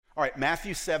All right,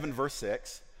 Matthew 7, verse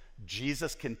 6,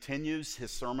 Jesus continues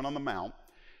his Sermon on the Mount,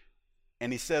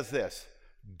 and he says this,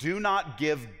 "Do not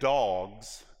give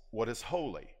dogs what is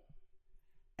holy,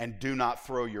 and do not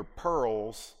throw your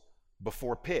pearls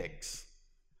before pigs,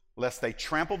 lest they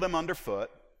trample them underfoot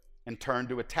and turn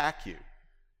to attack you.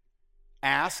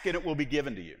 Ask, and it will be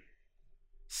given to you.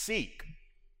 Seek,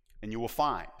 and you will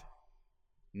find.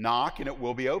 Knock, and it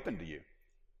will be opened to you.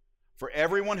 For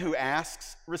everyone who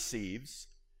asks receives,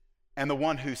 and the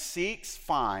one who seeks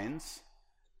finds,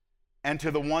 and to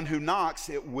the one who knocks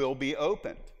it will be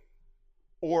opened.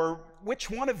 Or which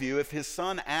one of you, if his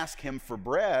son asks him for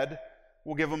bread,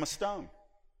 will give him a stone?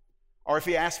 Or if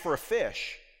he asks for a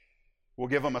fish, will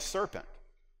give him a serpent?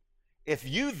 If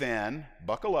you then,"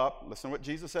 buckle up, listen to what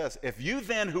Jesus says, "if you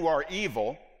then who are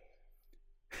evil,"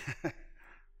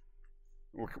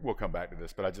 we'll come back to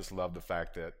this, but I just love the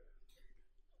fact that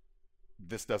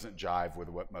this doesn't jive with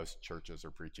what most churches are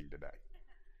preaching today.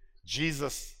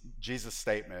 Jesus'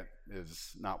 statement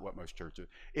is not what most churches.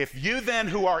 "If you then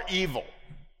who are evil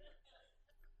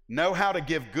know how to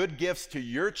give good gifts to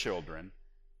your children,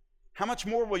 how much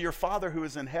more will your Father who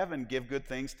is in heaven give good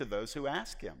things to those who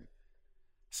ask him?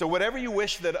 So whatever you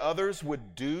wish that others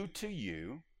would do to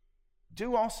you,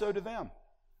 do also to them.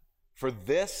 For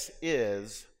this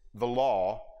is the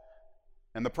law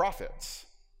and the prophets."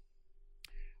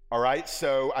 All right,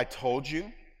 so I told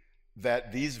you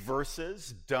that these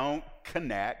verses don't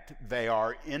connect. They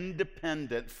are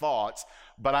independent thoughts,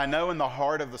 but I know in the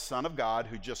heart of the Son of God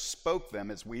who just spoke them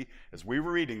as we were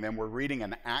reading them, we're reading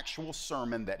an actual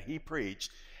sermon that he preached.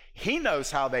 He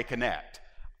knows how they connect.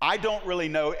 I don't really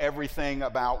know everything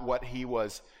about what he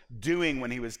was doing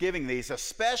when he was giving these,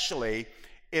 especially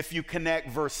if you connect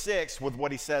verse 6 with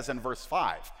what he says in verse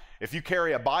 5. If you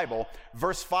carry a Bible,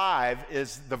 verse 5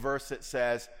 is the verse that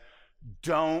says,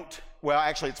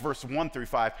 it's verse 1 through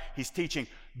 5. He's teaching,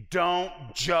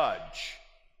 don't judge.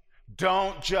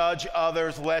 Don't judge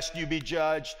others lest you be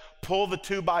judged. Pull the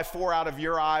 2x4 out of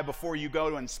your eye before you go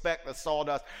to inspect the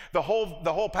sawdust. The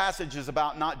whole passage is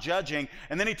about not judging.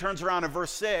 And then he turns around in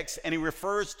verse 6 and he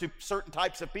refers to certain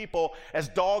types of people as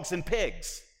dogs and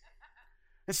pigs.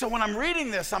 And so when I'm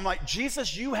reading this, I'm like,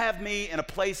 Jesus, you have me in a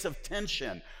place of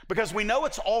tension because we know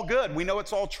it's all good. We know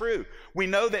it's all true. We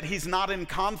know that he's not in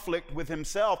conflict with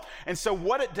himself. And so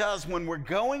what it does when we're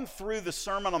going through the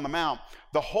Sermon on the Mount,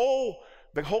 the whole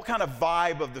kind of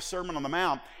vibe of the Sermon on the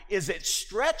Mount is it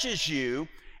stretches you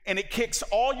and it kicks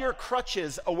all your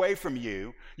crutches away from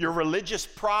you, your religious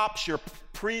props, your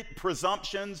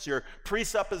presumptions, your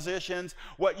presuppositions,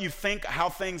 what you think, how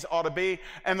things ought to be.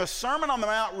 And the Sermon on the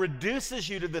Mount reduces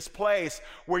you to this place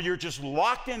where you're just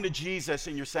locked into Jesus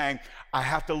and you're saying, I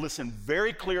have to listen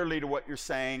very clearly to what you're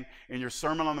saying in your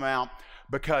Sermon on the Mount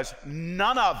because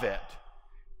none of it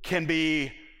can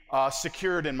be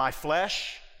secured in my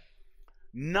flesh.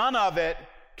 None of it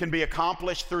can be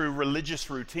accomplished through religious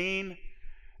routine.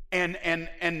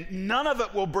 And none of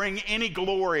it will bring any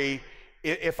glory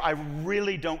if I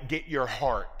really don't get your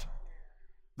heart.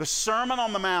 The Sermon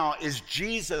on the Mount is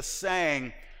Jesus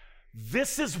saying,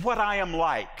 this is what I am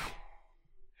like.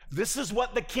 This is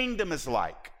what the kingdom is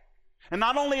like. And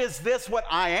not only is this what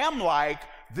I am like,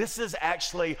 this is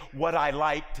actually what I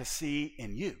like to see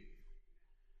in you.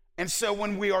 And so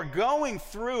when we are going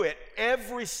through it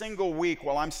every single week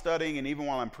while I'm studying and even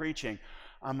while I'm preaching,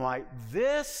 I'm like,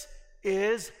 this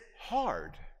is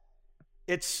hard.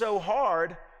 It's so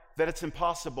hard that it's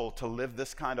impossible to live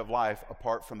this kind of life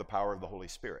apart from the power of the Holy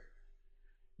Spirit.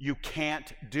 You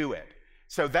can't do it.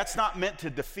 So that's not meant to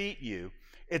defeat you.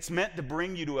 It's meant to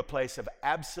bring you to a place of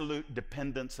absolute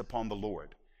dependence upon the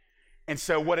Lord. And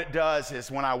so what it does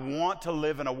is when I want to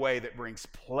live in a way that brings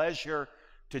pleasure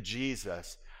to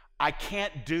Jesus, I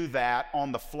can't do that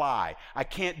on the fly. I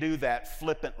can't do that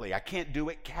flippantly. I can't do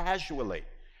it casually.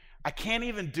 I can't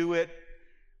even do it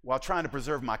while trying to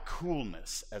preserve my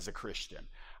coolness as a Christian.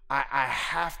 I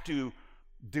have to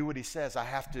do what he says. I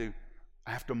have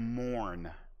to mourn.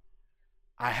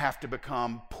 I have to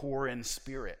become poor in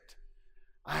spirit.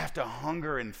 I have to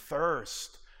hunger and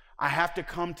thirst. I have to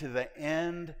come to the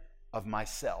end of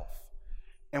myself.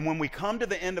 And when we come to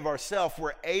the end of ourself,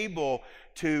 we're able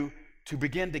to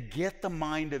begin to get the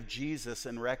mind of Jesus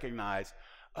and recognize,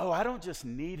 oh, I don't just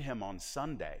need him on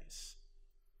Sundays.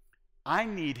 I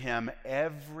need him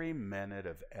every minute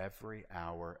of every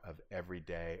hour of every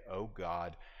day. Oh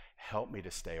God, help me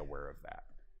to stay aware of that.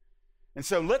 And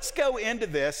so let's go into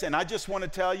this, and I just want to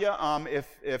tell you,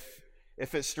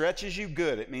 if it stretches you,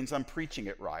 good. It means I'm preaching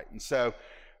it right. And so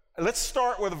let's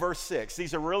start with verse 6.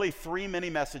 These are really 3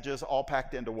 mini messages all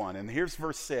packed into one. And here's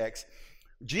verse 6.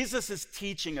 Jesus is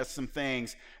teaching us some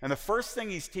things, and the first thing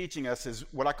he's teaching us is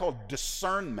what I call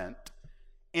discernment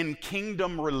in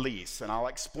kingdom release, and I'll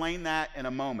explain that in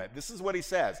a moment. This is what he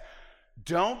says.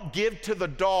 Don't give to the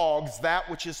dogs that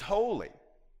which is holy,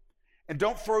 and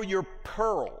don't throw your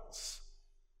pearls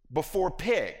before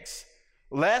pigs,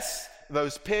 lest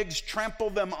those pigs trample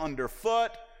them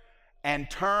underfoot and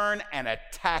turn and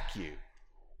attack you.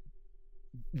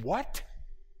 What?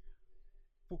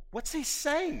 What's he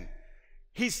saying?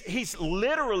 He's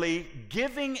literally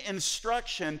giving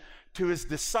instruction to his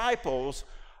disciples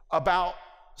about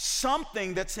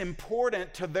something that's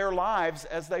important to their lives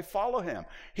as they follow him.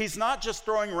 He's not just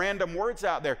throwing random words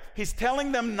out there. He's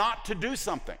telling them not to do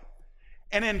something.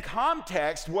 And in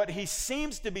context, what he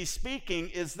seems to be speaking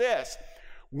is this.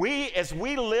 As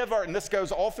we live and this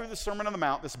goes all through the Sermon on the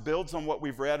Mount, this builds on what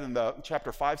we've read in the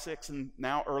chapter 5, 6, and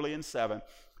now early in 7.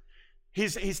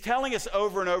 He's telling us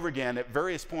over and over again at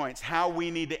various points how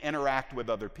we need to interact with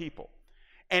other people.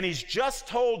 And he's just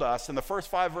told us in the first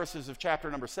 5 verses of chapter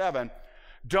number 7,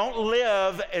 don't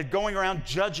live going around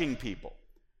judging people.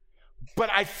 But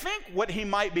I think what he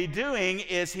might be doing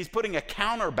is he's putting a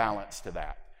counterbalance to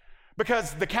that.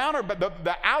 Because the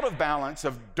out of balance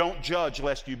of don't judge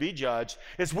lest you be judged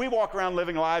is we walk around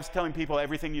living lives telling people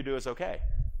everything you do is okay.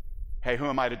 Hey, who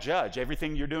am I to judge?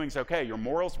 Everything you're doing is okay. Your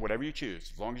morals, whatever you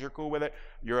choose. As long as you're cool with it,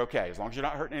 you're okay. As long as you're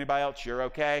not hurting anybody else, you're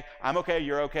okay. I'm okay,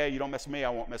 you're okay. You don't mess with me, I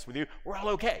won't mess with you. We're all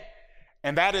okay.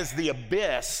 And that is the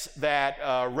abyss that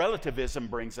relativism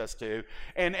brings us to.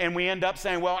 And we end up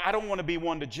saying, well, I don't want to be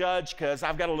one to judge because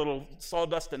I've got a little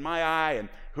sawdust in my eye, and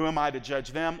who am I to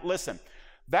judge them? Listen,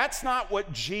 that's not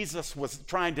what Jesus was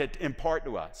trying to impart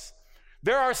to us.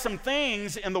 There are some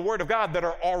things in the Word of God that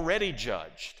are already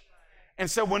judged. And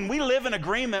so when we live in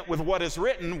agreement with what is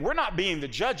written, we're not being the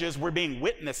judges, we're being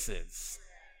witnesses.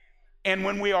 And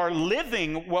when we are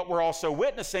living what we're also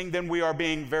witnessing, then we are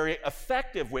being very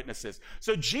effective witnesses.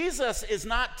 So Jesus is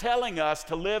not telling us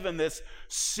to live in this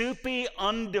soupy,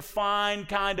 undefined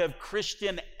kind of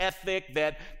Christian ethic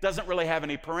that doesn't really have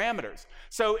any parameters.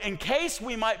 So in case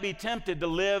we might be tempted to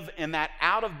live in that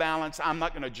out of balance, I'm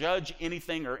not going to judge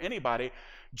anything or anybody,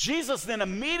 Jesus then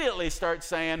immediately starts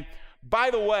saying, by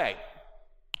the way,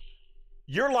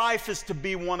 your life is to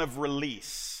be one of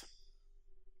release.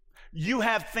 You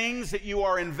have things that you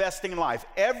are investing in life.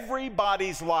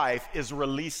 Everybody's life is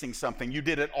releasing something. You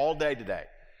did it all day today.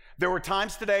 There were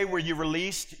times today where you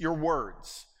released your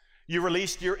words. You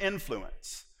released your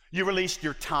influence. You released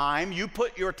your time. You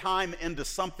put your time into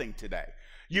something today.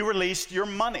 You released your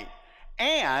money.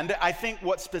 And I think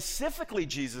what specifically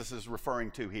Jesus is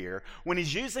referring to here, when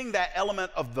he's using that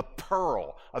element of the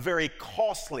pearl, a very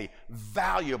costly,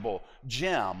 valuable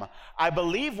gem, I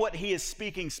believe what he is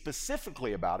speaking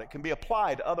specifically about, it can be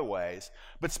applied other ways,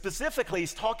 but specifically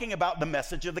he's talking about the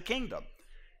message of the kingdom.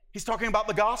 He's talking about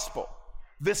the gospel.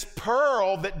 This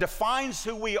pearl that defines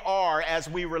who we are as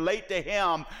we relate to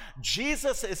him.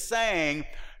 Jesus is saying,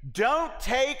 don't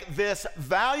take this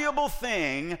valuable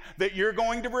thing that you're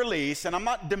going to release, and I'm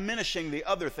not diminishing the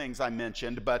other things I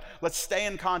mentioned, but let's stay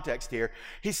in context here.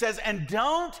 He says, and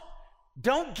don't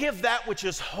give that which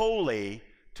is holy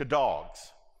to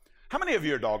dogs. How many of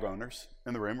you are dog owners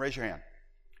in the room? Raise your hand.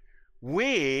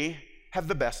 We have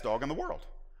the best dog in the world.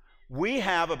 We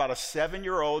have about a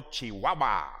 7-year-old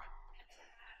Chihuahua.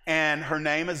 And her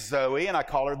name is Zoe, and I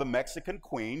call her the Mexican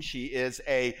Queen. She is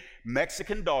a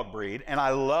Mexican dog breed, and I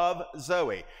love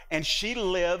Zoe. And she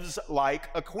lives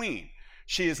like a queen.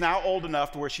 She is now old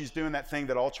enough to where she's doing that thing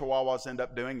that all Chihuahuas end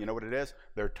up doing. You know what it is?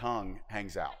 Their tongue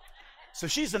hangs out. So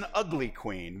she's an ugly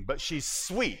queen, but she's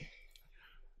sweet.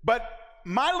 But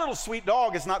my little sweet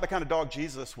dog is not the kind of dog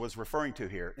Jesus was referring to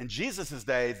here. In Jesus'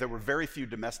 day, there were very few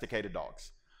domesticated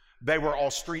dogs. They were all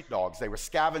street dogs. They were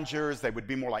scavengers. They would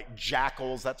be more like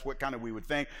jackals. That's what kind of we would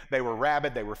think. They were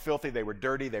rabid. They were filthy. They were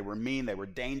dirty. They were mean. They were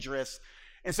dangerous.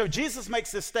 And so Jesus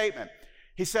makes this statement.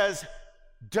 He says,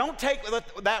 don't take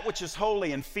that which is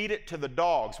holy and feed it to the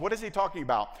dogs. What is he talking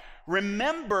about?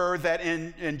 Remember that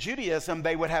in Judaism,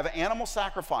 they would have animal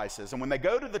sacrifices. And when they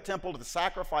go to the temple to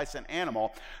sacrifice an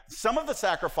animal, some of the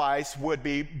sacrifice would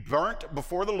be burnt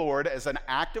before the Lord as an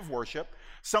act of worship.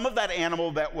 Some of that animal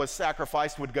that was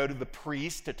sacrificed would go to the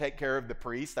priest to take care of the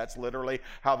priest. That's literally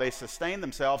how they sustained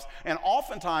themselves. And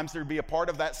oftentimes there'd be a part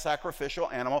of that sacrificial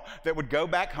animal that would go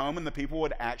back home and the people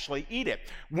would actually eat it.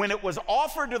 When it was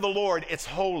offered to the Lord, it's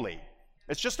holy.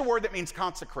 It's just a word that means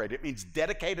consecrated. It means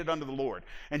dedicated unto the Lord.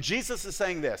 And Jesus is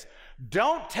saying this,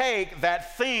 don't take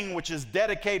that thing which is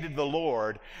dedicated to the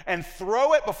Lord and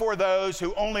throw it before those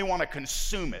who only want to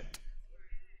consume it.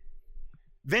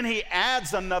 Then he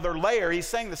adds another layer. He's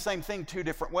saying the same thing two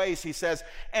different ways. He says,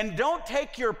 and don't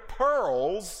take your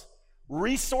pearls,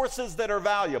 resources that are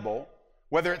valuable,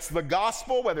 whether it's the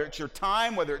gospel, whether it's your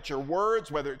time, whether it's your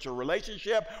words, whether it's your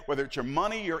relationship, whether it's your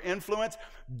money, your influence.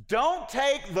 Don't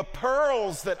take the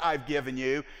pearls that I've given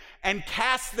you and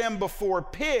cast them before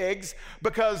pigs,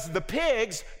 because the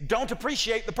pigs don't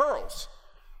appreciate the pearls.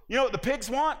 You know what the pigs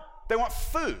want? They want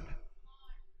food.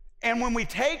 And when we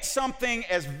take something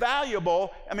as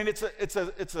valuable, I mean, it's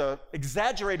a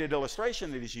exaggerated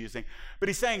illustration that he's using, but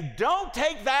he's saying, don't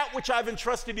take that which I've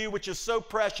entrusted you, which is so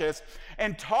precious,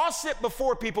 and toss it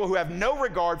before people who have no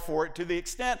regard for it, to the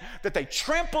extent that they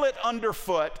trample it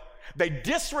underfoot, they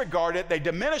disregard it, they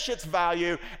diminish its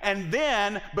value, and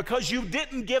then, because you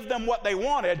didn't give them what they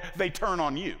wanted, they turn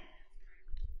on you.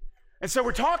 And so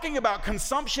we're talking about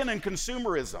consumption and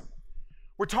consumerism.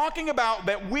 We're talking about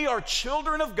that we are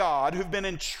children of God who've been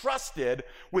entrusted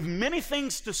with many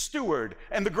things to steward,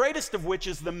 and the greatest of which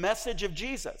is the message of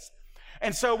Jesus.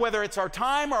 And so whether it's our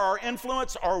time or our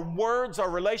influence, our words,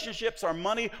 our relationships, our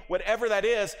money, whatever that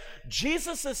is,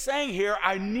 Jesus is saying here,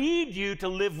 I need you to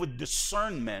live with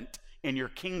discernment in your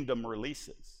kingdom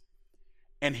releases.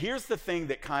 And here's the thing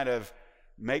that kind of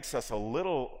makes us a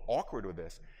little awkward with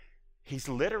this. He's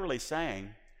literally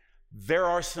saying, there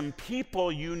are some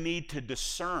people you need to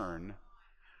discern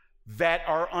that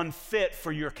are unfit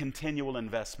for your continual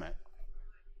investment.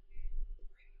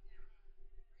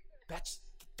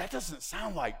 That doesn't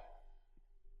sound like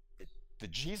the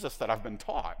Jesus that I've been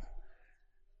taught.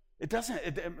 It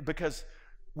doesn't, because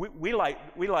we like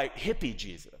hippie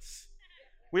Jesus.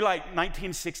 We like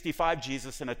 1965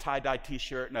 Jesus in a tie-dye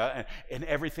t-shirt and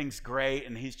everything's great,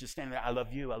 and he's just standing there, I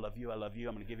love you, I love you, I love you,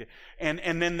 I'm going to give you.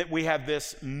 And then we have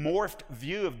this morphed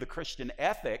view of the Christian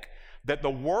ethic that the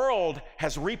world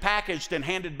has repackaged and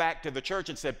handed back to the church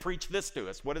and said, preach this to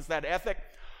us. What is that ethic?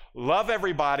 Love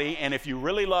everybody, and if you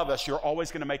really love us, you're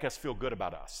always going to make us feel good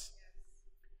about us.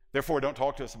 Therefore, don't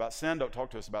talk to us about sin, don't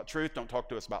talk to us about truth, don't talk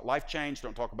to us about life change,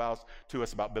 don't talk to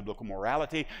us about biblical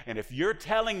morality. And if you're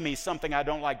telling me something I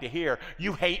don't like to hear,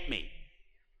 you hate me.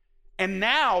 And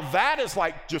now that is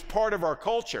like just part of our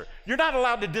culture. You're not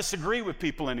allowed to disagree with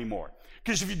people anymore,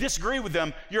 because if you disagree with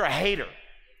them, you're a hater.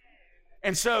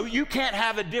 And so you can't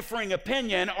have a differing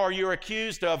opinion, or you're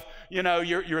accused of,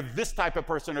 you're this type of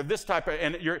person or this type of,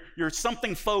 and you're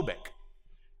something phobic.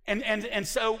 And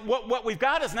so what we've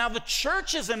got is now the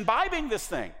church is imbibing this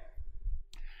thing.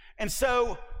 And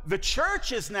so the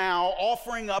church is now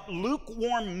offering up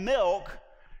lukewarm milk,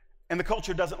 and the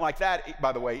culture doesn't like that,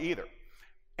 by the way, either.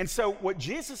 And so what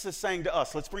Jesus is saying to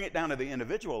us, let's bring it down to the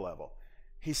individual level.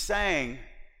 He's saying,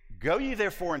 go ye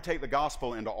therefore and take the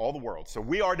gospel into all the world. So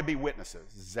we are to be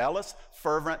witnesses, zealous,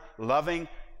 fervent, loving,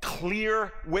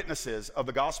 clear witnesses of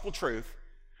the gospel truth.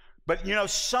 But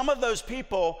some of those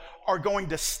people are going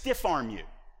to stiff arm you.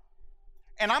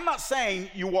 And I'm not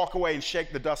saying you walk away and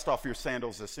shake the dust off your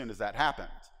sandals as soon as that happens.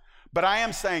 But I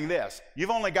am saying this, you've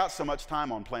only got so much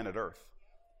time on planet Earth.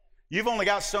 You've only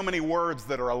got so many words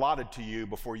that are allotted to you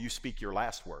before you speak your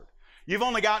last word. You've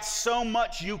only got so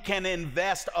much you can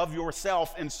invest of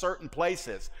yourself in certain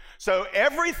places. So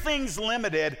everything's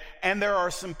limited, and there are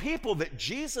some people that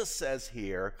Jesus says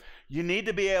here, you need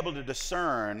to be able to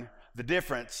discern the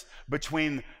difference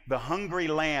between the hungry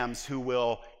lambs who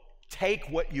will take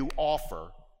what you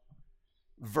offer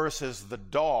versus the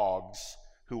dogs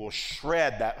who will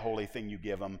shred that holy thing you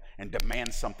give them and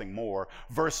demand something more,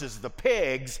 versus the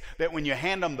pigs that when you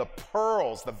hand them the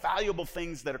pearls, the valuable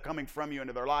things that are coming from you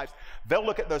into their lives, they'll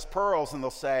look at those pearls and they'll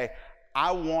say,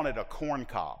 I wanted a corn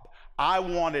cob. I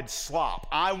wanted slop.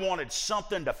 I wanted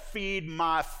something to feed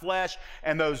my flesh,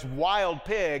 and those wild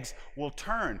pigs will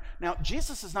turn. Now,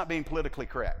 Jesus is not being politically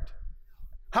correct.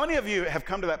 How many of you have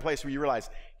come to that place where you realize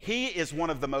he is one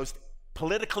of the most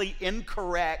politically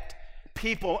incorrect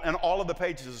people in all of the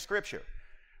pages of Scripture?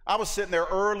 I was sitting there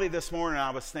early this morning and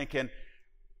I was thinking,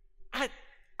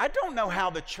 I don't know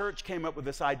how the church came up with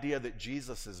this idea that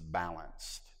Jesus is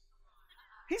balanced.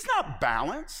 He's not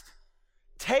balanced.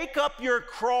 Take up your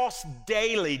cross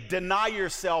daily, deny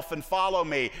yourself, and follow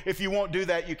me. If you won't do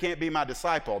that, you can't be my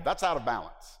disciple. That's out of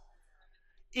balance.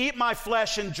 Eat my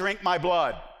flesh and drink my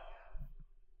blood.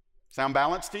 Sound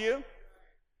balanced to you?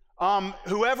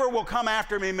 Whoever will come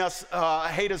after me must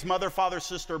hate his mother, father,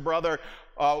 sister, brother,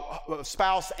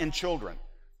 spouse, and children.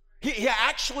 He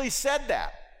actually said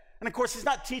that. And of course, he's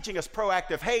not teaching us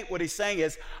proactive hate. What he's saying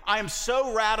is, I am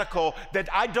so radical that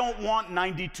I don't want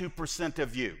 92%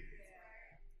 of you.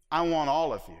 I want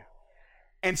all of you.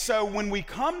 And so when we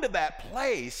come to that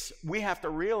place, we have to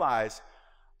realize,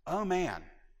 oh man,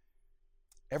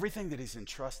 everything that he's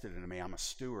entrusted into me, I'm a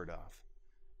steward of.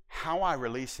 how I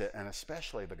release it, and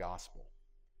especially the gospel.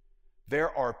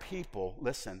 There are people,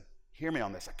 listen, hear me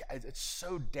on this. It's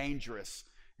so dangerous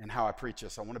in how I preach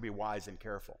this. I want to be wise and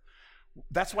careful.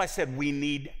 That's why I said we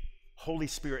need Holy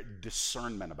Spirit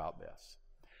discernment about this.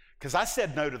 Because I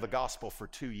said no to the gospel for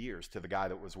 2 years to the guy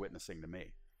that was witnessing to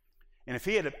me. And if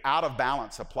he had out of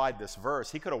balance applied this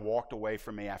verse, he could have walked away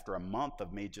from me after a month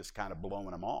of me just kind of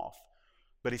blowing him off.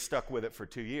 But he stuck with it for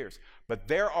 2 years. But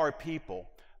there are people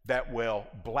that will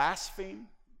blaspheme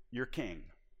your king,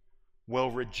 will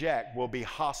reject, will be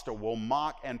hostile, will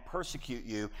mock and persecute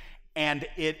you. And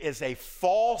it is a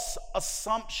false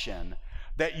assumption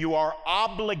that you are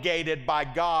obligated by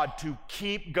God to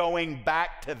keep going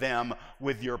back to them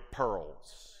with your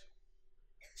pearls.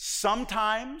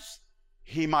 Sometimes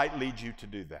he might lead you to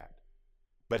do that.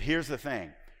 But here's the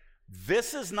thing.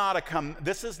 This is not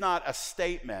a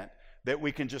statement that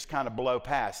we can just kind of blow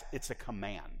past. It's a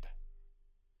command.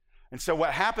 And so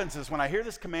what happens is when I hear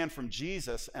this command from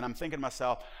Jesus and I'm thinking to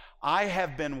myself, I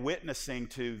have been witnessing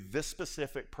to this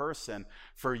specific person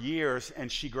for years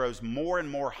and she grows more and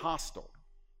more hostile.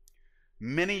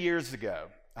 Many years ago,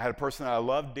 I had a person that I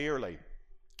loved dearly,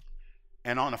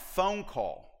 and on a phone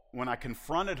call, when I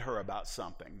confronted her about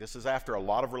something, this is after a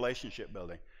lot of relationship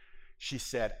building, she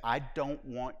said, I don't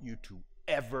want you to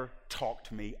ever talk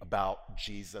to me about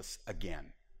Jesus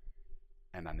again.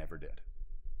 And I never did.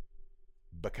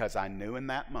 Because I knew in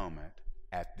that moment,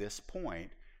 at this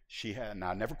point, and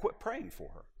I never quit praying for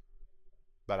her,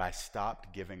 but I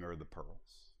stopped giving her the pearls.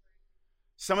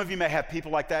 Some of you may have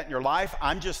people like that in your life.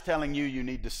 I'm just telling you, you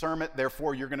need discernment.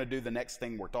 Therefore, you're going to do the next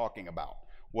thing we're talking about.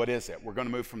 What is it? We're going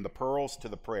to move from the pearls to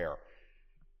the prayer.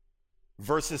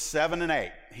 Verses 7 and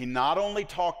 8. He not only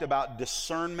talked about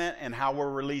discernment and how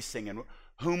we're releasing and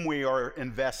whom we are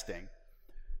investing,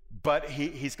 but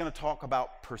he's going to talk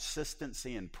about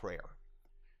persistency in prayer.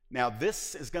 Now,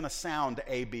 this is going to sound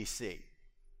ABC,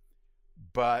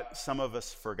 but some of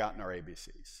us forgotten our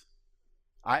ABCs.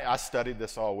 I studied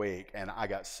this all week, and I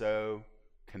got so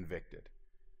convicted.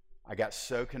 I got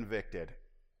so convicted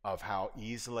of how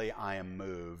easily I am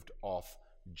moved off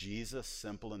Jesus'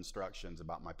 simple instructions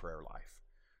about my prayer life.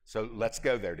 So let's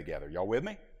go there together. Y'all with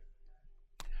me?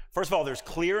 First of all, there's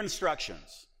clear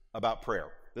instructions about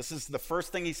prayer. This is the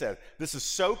first thing he said. This is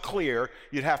so clear,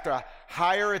 you'd have to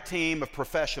hire a team of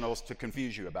professionals to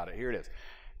confuse you about it. Here it is.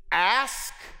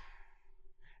 Ask,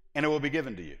 and it will be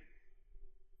given to you.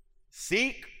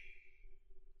 Seek,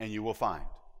 and you will find.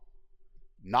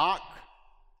 Knock,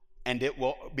 and it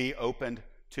will be opened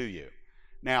to you.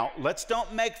 Now, let's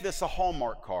don't make this a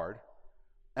Hallmark card,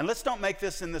 and let's don't make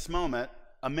this in this moment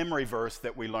a memory verse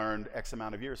that we learned X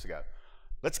amount of years ago.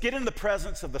 Let's get in the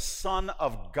presence of the Son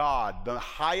of God, the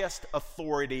highest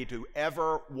authority to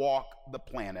ever walk the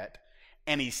planet,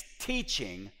 and he's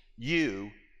teaching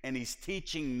you, and he's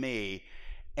teaching me,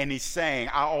 and he's saying,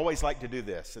 I always like to do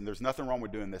this, and there's nothing wrong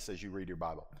with doing this as you read your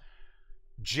Bible.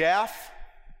 Jeff,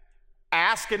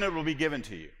 ask and it will be given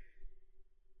to you.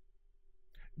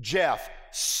 Jeff,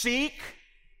 seek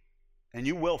and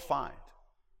you will find.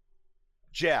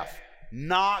 Jeff,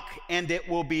 knock and it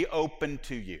will be open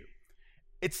to you.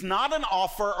 It's not an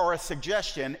offer or a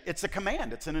suggestion, it's a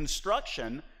command, it's an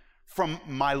instruction from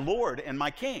my Lord and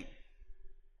my King.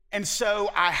 And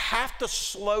so I have to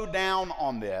slow down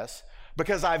on this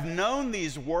because I've known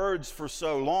these words for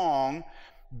so long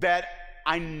that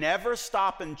I never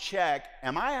stop and check,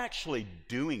 am I actually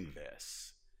doing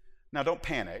this? Now don't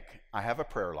panic, I have a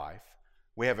prayer life.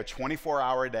 We have a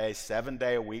 24-hour-a-day,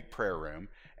 7-day-a-week prayer room.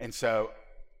 And so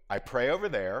I pray over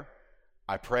there.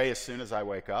 I pray as soon as I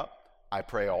wake up. I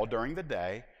pray all during the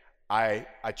day. I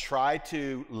try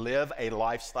to live a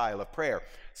lifestyle of prayer.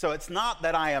 So it's not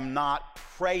that I am not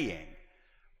praying,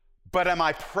 but am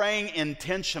I praying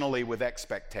intentionally with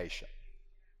expectation?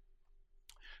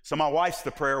 So my wife's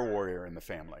the prayer warrior in the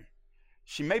family.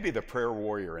 She may be the prayer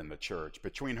warrior in the church.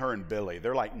 Between her and Billy,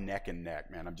 they're like neck and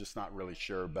neck, man. I'm just not really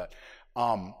sure. But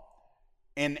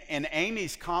and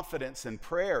Amy's confidence in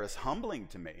prayer is humbling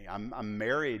to me. I'm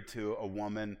married to a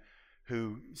woman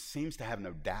who seems to have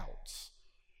no doubts.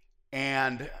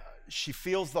 And she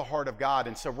feels the heart of God.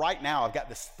 And so right now I've got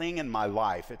this thing in my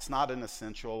life. It's not an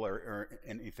essential or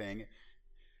anything.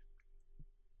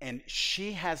 And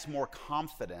she has more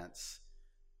confidence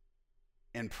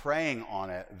in praying on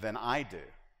it than I do.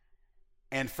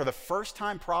 And for the first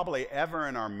time probably ever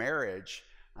in our marriage,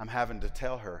 I'm having to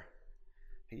tell her,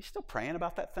 are you still praying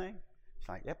about that thing? She's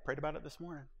like, yeah, prayed about it this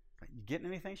morning. Like, you getting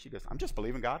anything? She goes, I'm just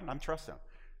believing God and I'm trusting him.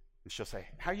 And she'll say,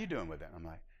 how are you doing with it? I'm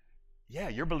like, yeah,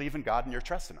 you're believing God and you're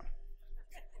trusting him.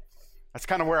 That's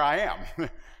kind of where I am.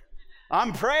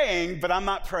 I'm praying, but I'm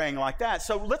not praying like that.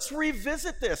 So let's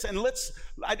revisit this, and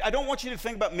I don't want you to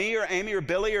think about me or Amy or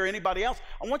Billy or anybody else.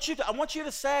 I want you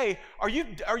to say,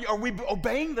 are we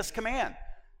obeying this command?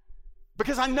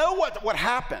 Because I know what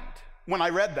happened when I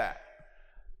read that.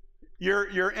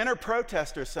 Your inner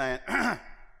protester saying,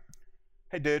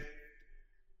 hey dude,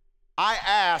 I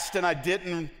asked and I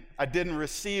didn't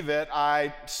receive it.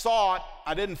 I sought,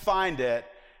 I didn't find it.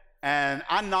 And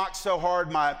I knocked so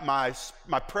hard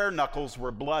my prayer knuckles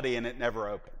were bloody and it never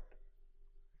opened.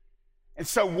 And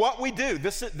so what we do,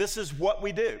 this is what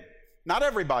we do. Not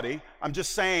everybody, I'm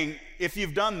just saying, if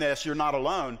you've done this, you're not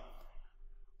alone.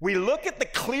 We look at the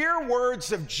clear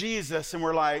words of Jesus and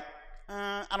we're like,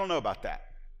 I don't know about that.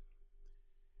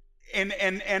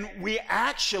 And we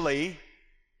actually,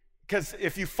 because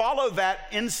if you follow that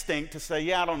instinct to say,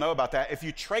 yeah, I don't know about that, if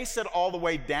you trace it all the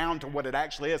way down to what it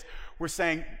actually is, we're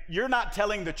saying, you're not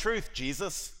telling the truth,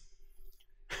 Jesus.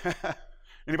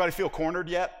 Anybody feel cornered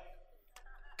yet?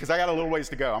 Because I got a little ways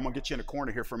to go. I'm going to get you in a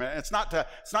corner here for a minute. It's not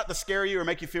to scare you or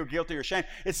make you feel guilty or ashamed.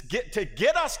 It's to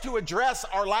get us to address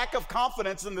our lack of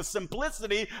confidence in the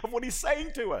simplicity of what he's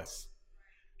saying to us.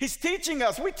 He's teaching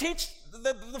us. We teach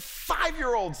the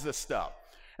 5-year-olds this stuff.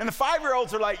 And the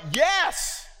 5-year-olds are like,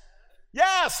 yes,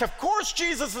 of course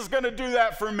Jesus is going to do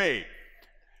that for me.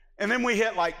 And then we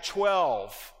hit like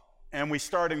 12 and we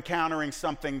start encountering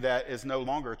something that is no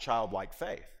longer childlike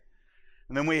faith.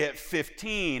 And then we hit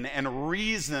 15 and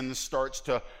reason starts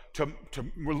to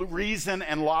reason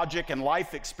and logic and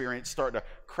life experience start to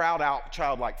crowd out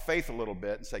childlike faith a little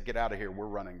bit and say, get out of here, we're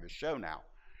running the show now.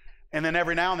 And then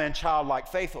every now and then childlike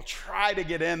faith will try to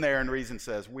get in there and reason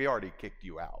says, we already kicked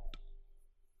you out.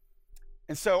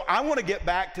 And so I want to get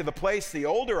back to the place the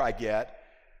older I get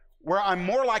where I'm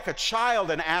more like a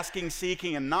child in asking,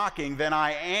 seeking, and knocking than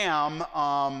I am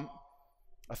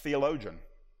a theologian.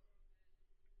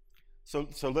 So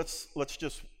let's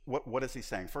just, what is he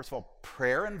saying? First of all,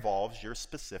 prayer involves your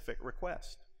specific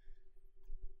request.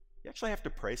 You actually have to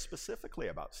pray specifically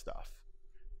about stuff.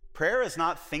 Prayer is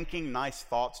not thinking nice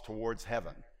thoughts towards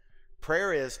heaven.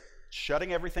 Prayer is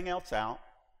shutting everything else out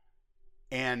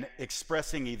and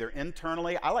expressing either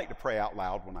internally. I like to pray out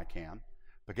loud when I can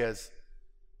because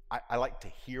I like to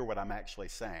hear what I'm actually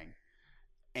saying.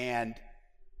 And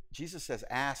Jesus says,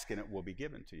 ask and it will be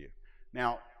given to you.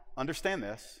 Now, understand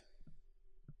this.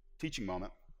 Teaching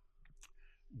moment.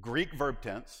 Greek verb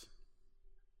tense,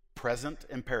 present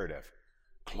imperative.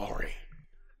 Glory.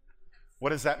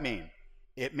 What does that mean?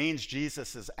 It means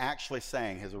Jesus is actually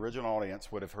saying, his original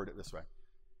audience would have heard it this way.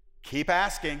 Keep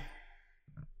asking.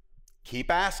 Keep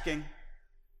asking.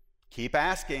 Keep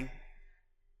asking.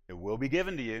 It will be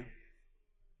given to you.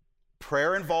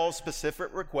 Prayer involves specific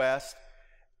requests,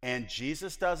 and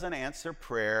Jesus doesn't answer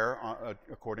prayer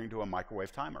according to a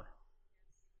microwave timer.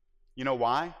 You know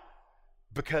why?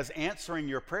 Because answering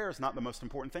your prayer is not the most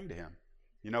important thing to him.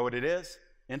 You know what it is?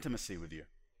 Intimacy with you.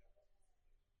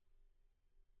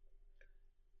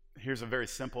 Here's a very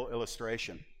simple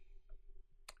illustration.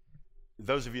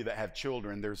 Those of you that have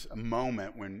children, there's a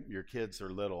moment when your kids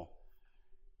are little,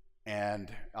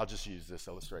 and I'll just use this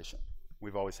illustration.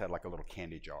 We've always had like a little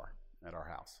candy jar at our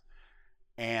house.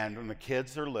 And when the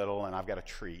kids are little and I've got a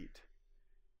treat,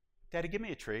 Daddy, give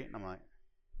me a treat. And I'm like,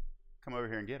 come over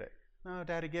here and get it. No,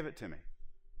 Daddy, give it to me.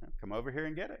 Come over here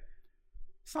and get it.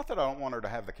 It's not that I don't want her to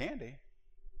have the candy.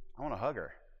 I want to hug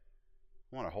her.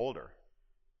 I want to hold her.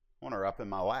 I want her up in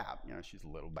my lap. You know, she's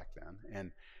little back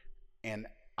then. And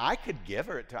I could give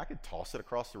her it. I could toss it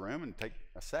across the room and take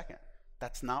a second.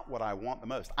 That's not what I want the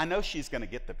most. I know she's going to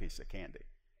get the piece of candy.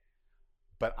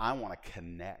 But I want to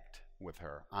connect with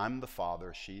her. I'm the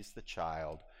father. She's the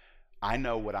child. I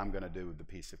know what I'm going to do with the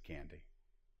piece of candy.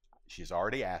 She's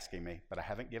already asking me, but I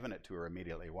haven't given it to her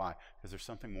immediately. Why? Because there's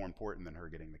something more important than her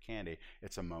getting the candy.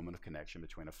 It's a moment of connection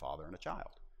between a father and a child.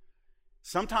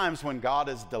 Sometimes when God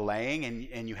is delaying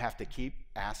and you have to keep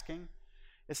asking,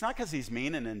 it's not because he's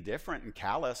mean and indifferent and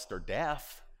calloused or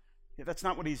deaf. That's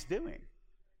not what he's doing.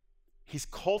 He's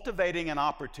cultivating an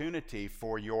opportunity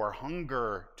for your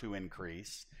hunger to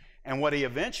increase. And what he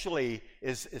eventually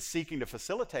is seeking to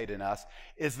facilitate in us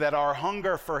is that our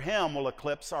hunger for him will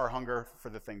eclipse our hunger for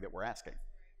the thing that we're asking.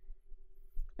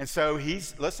 And so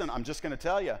listen, I'm just going to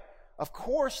tell you, of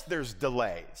course there's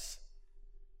delays.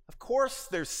 Of course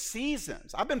there's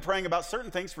seasons. I've been praying about certain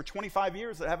things for 25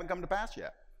 years that haven't come to pass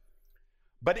yet.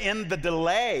 But in the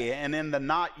delay and in the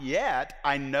not yet,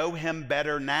 I know him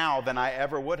better now than I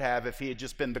ever would have if he had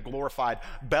just been the glorified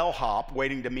bellhop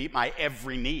waiting to meet my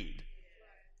every need.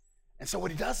 And so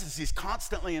what he does is he's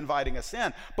constantly inviting us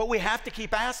in, but we have to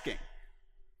keep asking.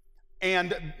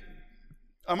 And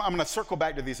I'm going to circle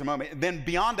back to these in a moment. Then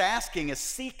beyond asking is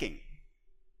seeking,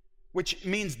 which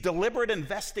means deliberate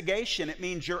investigation. It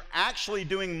means you're actually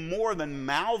doing more than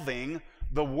mouthing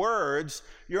the words.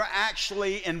 You're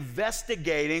actually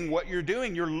investigating what you're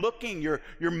doing. You're looking, you're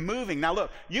moving. Now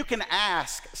look, you can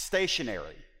ask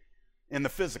stationary in the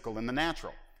physical, in the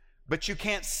natural, but you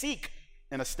can't seek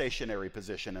in a stationary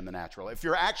position in the natural. If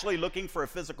you're actually looking for a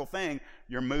physical thing,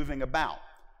 you're moving about.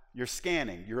 You're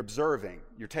scanning, you're observing,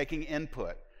 you're taking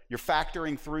input, you're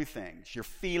factoring through things, you're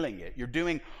feeling it, you're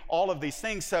doing all of these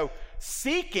things. So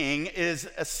seeking is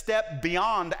a step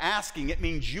beyond asking. It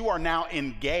means you are now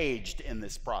engaged in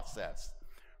this process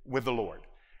with the Lord.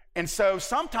 And so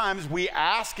sometimes we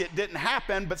ask, it didn't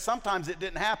happen, but sometimes it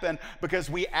didn't happen because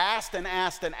we asked and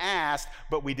asked and asked,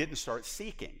 but we didn't start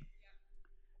seeking.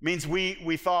 Means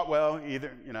we thought, well,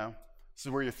 either, this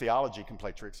is where your theology can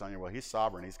play tricks on you. Well, he's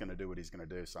sovereign. He's going to do what he's going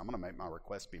to do. So I'm going to make my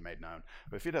request be made known.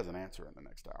 But if he doesn't answer in the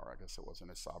next hour, I guess it wasn't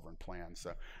his sovereign plan.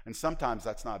 So, and sometimes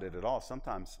that's not it at all.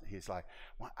 Sometimes he's like,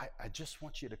 well, I just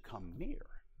want you to come near.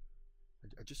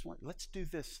 Let's do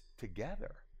this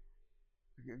together.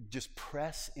 Just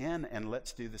press in and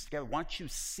let's do this together. Why don't you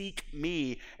seek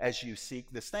me as you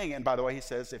seek this thing? And by the way, he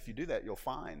says, if you do that, you'll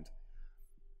find.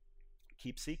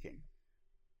 Keep seeking.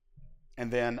 And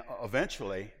then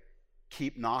eventually,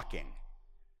 keep knocking,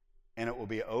 and it will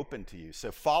be open to you.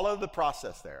 So follow the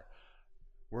process there.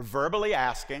 We're verbally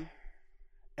asking,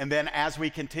 and then as we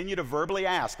continue to verbally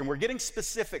ask, and we're getting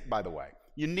specific, by the way,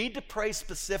 you need to pray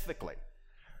specifically.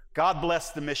 God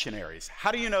bless the missionaries.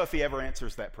 How do you know if he ever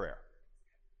answers that prayer?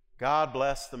 God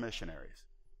bless the missionaries.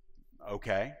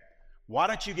 Okay. Why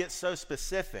don't you get so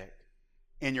specific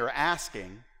in your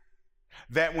asking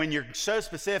that when you're so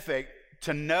specific,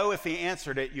 to know if he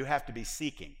answered it, you have to be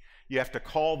seeking. You have to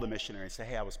call the missionary and say,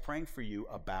 hey, I was praying for you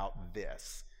about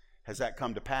this. Has that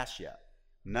come to pass yet?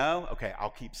 No? Okay,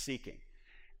 I'll keep seeking.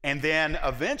 And then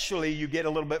eventually you get a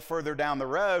little bit further down the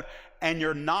road and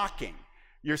you're knocking.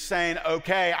 You're saying,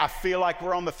 okay, I feel like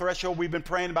we're on the threshold. We've been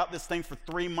praying about this thing for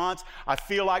 3 months. I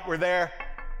feel like we're there.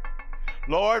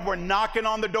 Lord, we're knocking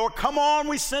on the door. Come on,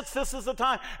 we sense this is the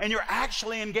time. And you're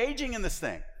actually engaging in this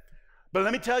thing. But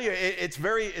let me tell you, it's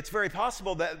very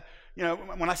possible that,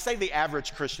 when I say the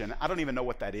average Christian, I don't even know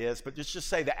what that is, but just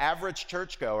say the average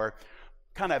churchgoer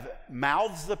kind of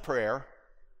mouths the prayer,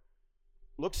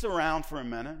 looks around for a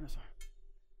minute, and says,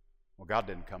 well, God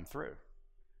didn't come through.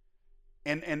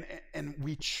 And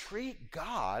we treat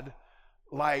God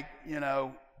like,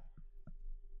 the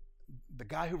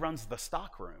guy who runs the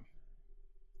stock room.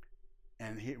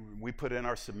 And we put in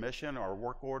our submission, our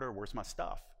work order, where's my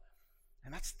stuff?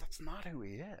 And that's not who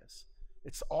he is.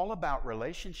 It's all about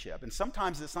relationship. And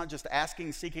sometimes it's not just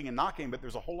asking, seeking, and knocking, but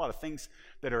there's a whole lot of things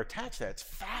that are attached to that. It's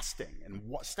fasting and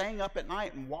staying up at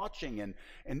night and watching,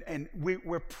 and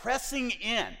we're pressing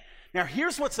in. Now,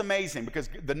 here's what's amazing, because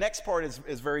the next part is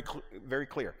very, very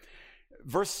clear.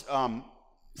 Verse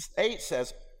 8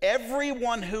 says,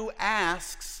 everyone who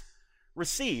asks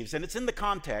receives. And it's in the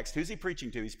context. Who's he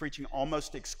preaching to? He's preaching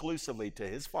almost exclusively to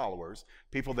his followers,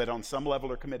 people that on some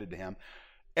level are committed to him.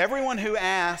 Everyone who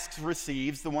asks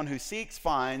receives, the one who seeks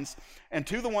finds, and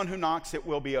to the one who knocks it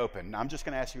will be open. Now, I'm just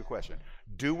going to ask you a question.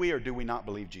 Do we or do we not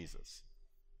believe Jesus?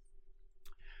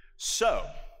 So,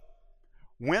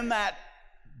 when that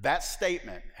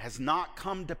statement has not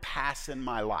come to pass in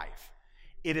my life,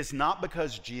 it is not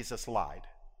because Jesus lied.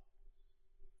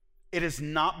 It is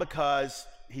not because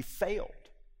he failed.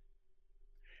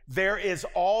 There is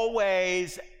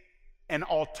always an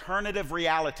alternative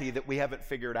reality that we haven't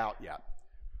figured out yet.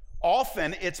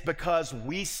 Often it's because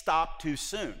we stop too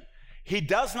soon. He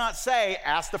does not say,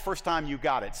 ask the first time you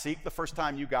got it, seek the first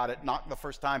time you got it, knock the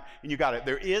first time and you got it.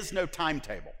 There is no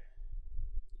timetable.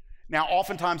 Now,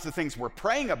 oftentimes the things we're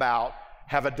praying about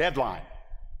have a deadline.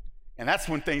 And that's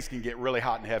when things can get really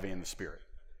hot and heavy in the spirit.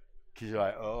 Because you're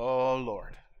like, oh,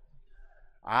 Lord,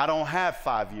 I don't have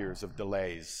 5 years of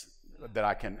delays that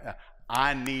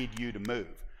I need you to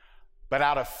move. But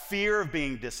out of fear of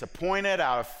being disappointed,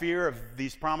 out of fear of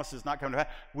these promises not coming to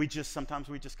pass, sometimes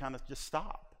we just kind of just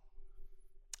stop.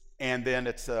 And then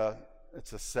it's a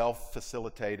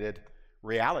self-facilitated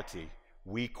reality.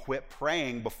 We quit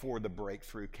praying before the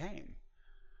breakthrough came.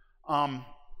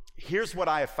 Here's what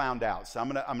I have found out. So I'm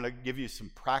gonna give you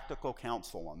some practical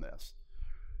counsel on this.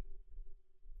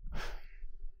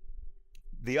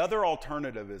 The other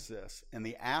alternative is this: in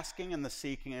the asking and the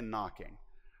seeking and knocking,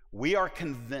 we are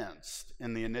convinced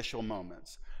in the initial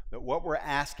moments that what we're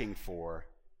asking for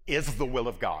is the will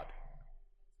of God,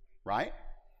 right?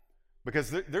 Because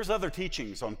there's other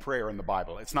teachings on prayer in the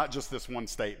Bible. It's not just this one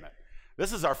statement.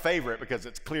 This is our favorite because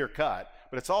it's clear cut,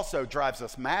 but it also drives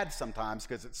us mad sometimes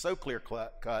because it's so clear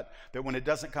cut that when it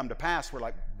doesn't come to pass, we're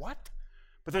like, what?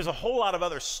 But there's a whole lot of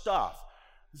other stuff.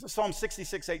 Psalm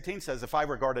 66:18 says, if I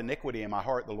regard iniquity in my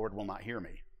heart, the Lord will not hear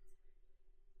me.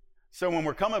 So when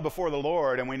we're coming before the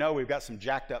Lord and we know we've got some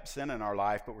jacked up sin in our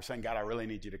life, but we're saying, God, I really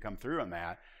need you to come through on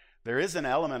that, there is an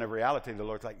element of reality. The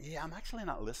Lord's like, yeah, I'm actually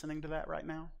not listening to that right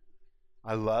now.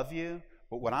 I love you,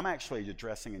 but what I'm actually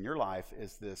addressing in your life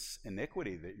is this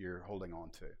iniquity that you're holding on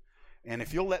to. And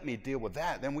if you'll let me deal with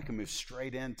that, then we can move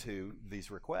straight into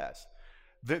these requests.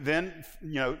 Then,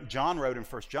 John wrote in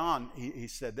 1 John, he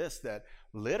said this, that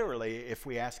literally if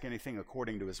we ask anything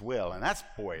according to his will, and that's,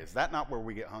 boy, is that not where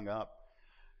we get hung up?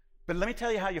 But let me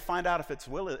tell you how you find out if it's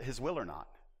his will or not.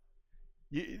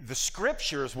 The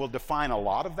scriptures will define a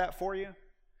lot of that for you.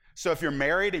 So if you're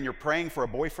married and you're praying for a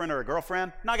boyfriend or a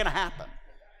girlfriend, not going to happen.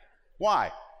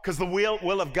 Why? Because the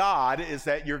will of God is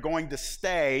that you're going to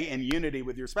stay in unity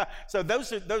with your spouse. So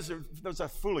those are a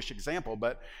foolish example,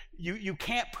 but you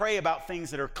can't pray about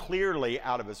things that are clearly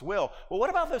out of his will. Well, what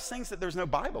about those things that there's no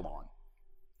Bible on?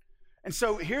 And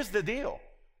so here's the deal.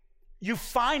 You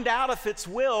find out if it's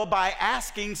will by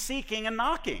asking, seeking, and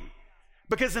knocking.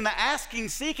 Because in the asking,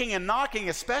 seeking, and knocking,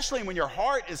 especially when your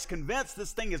heart is convinced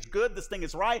this thing is good, this thing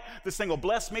is right, this thing will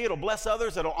bless me, it'll bless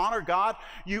others, it'll honor God,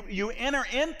 you enter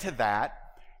into that.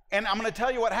 And I'm going to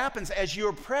tell you what happens. As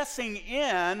you're pressing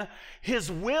in,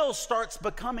 his will starts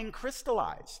becoming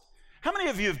crystallized. How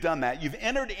many of you have done that? You've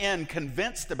entered in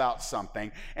convinced about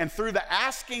something, and through the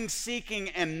asking, seeking,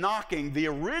 and knocking, the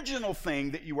original thing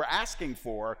that you were asking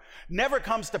for never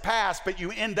comes to pass, but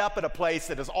you end up at a place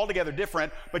that is altogether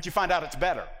different, but you find out it's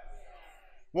better.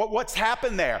 What's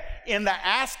happened there? In the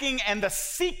asking and the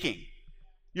seeking,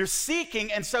 you're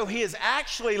seeking, and so he has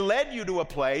actually led you to a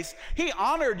place. He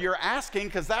honored your asking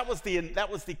because that was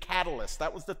the catalyst.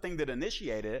 That was the thing that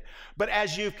initiated it. But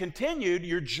as you've continued,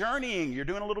 you're journeying. You're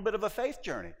doing a little bit of a faith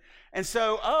journey. And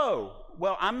so,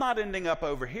 I'm not ending up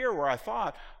over here where I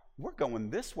thought. We're going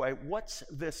this way. What's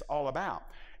this all about?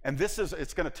 And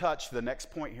it's going to touch the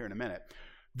next point here in a minute.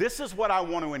 This is what I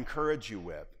want to encourage you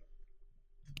with.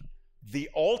 The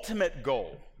ultimate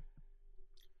goal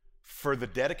for the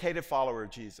dedicated follower of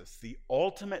Jesus, the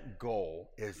ultimate goal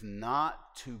is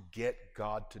not to get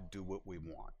God to do what we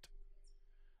want.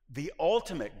 The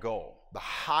ultimate goal, the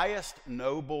highest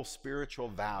noble spiritual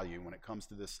value when it comes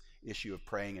to this issue of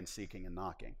praying and seeking and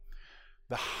knocking,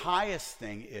 the highest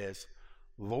thing is,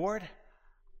 Lord,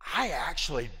 I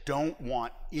actually don't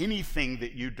want anything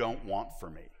that you don't want for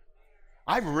me.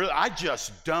 I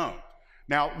just don't.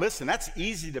 Now, listen, that's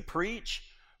easy to preach.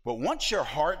 But once your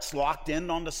heart's locked in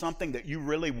onto something that you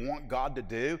really want God to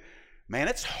do, man,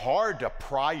 it's hard to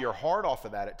pry your heart off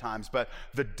of that at times. But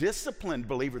the disciplined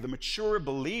believer, the mature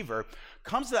believer,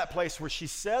 comes to that place where she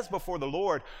says before the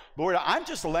Lord, Lord, I'm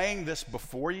just laying this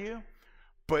before you,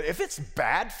 but if it's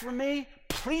bad for me,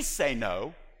 please say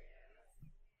no.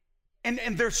 And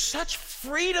there's such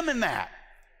freedom in that.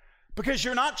 Because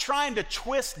you're not trying to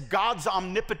twist God's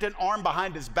omnipotent arm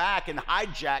behind his back and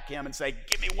hijack him and say,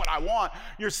 give me what I want.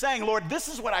 You're saying, Lord, this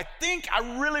is what I think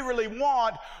I really, really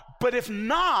want, but if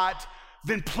not,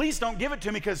 then please don't give it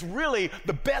to me, because really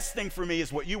the best thing for me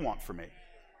is what you want for me.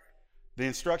 The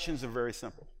instructions are very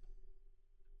simple.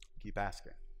 Keep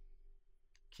asking.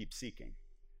 Keep seeking.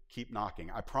 Keep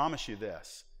knocking. I promise you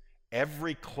this,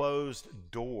 every closed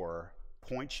door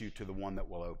points you to the one that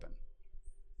will open.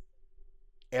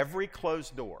 Every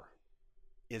closed door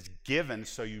is given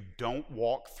so you don't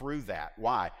walk through that.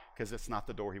 Why? Because it's not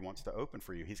the door he wants to open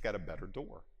for you. He's got a better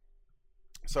door.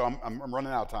 So I'm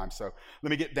running out of time. So let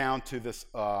me get down to this.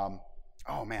 I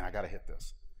got to hit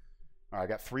this. All right, I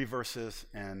got 3 verses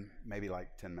and maybe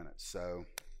like 10 minutes. So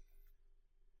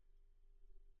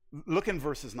look in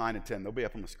verses 9 and 10. They'll be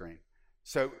up on the screen.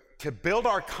 So to build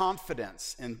our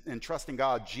confidence in trusting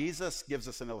God, Jesus gives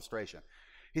us an illustration.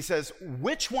 He says,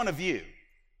 which one of you,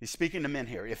 he's speaking to men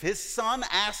here, if his son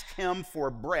asked him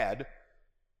for bread,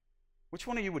 which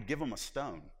one of you would give him a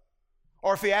stone?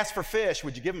 Or if he asked for fish,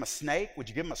 would you give him a snake? Would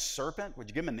you give him a serpent? Would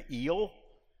you give him an eel?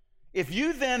 If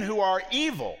you then, who are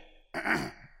evil,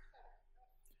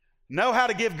 know how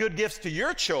to give good gifts to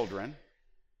your children,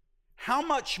 how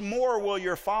much more will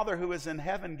your Father who is in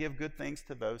heaven give good things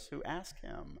to those who ask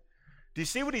him? Do you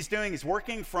see what he's doing? He's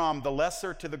working from the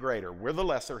lesser to the greater. We're the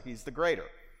lesser, he's the greater.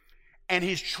 And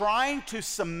he's trying to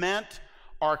cement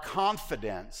our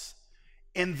confidence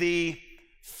in the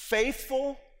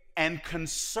faithful and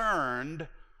concerned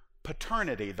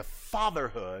paternity, the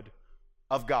fatherhood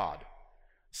of God.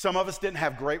 Some of us didn't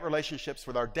have great relationships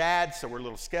with our dads, so we're a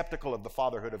little skeptical of the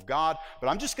fatherhood of God. But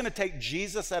I'm just going to take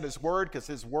Jesus at his word because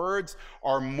his words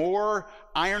are more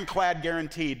ironclad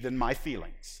guaranteed than my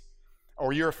feelings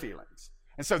or your feelings.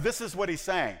 And so this is what he's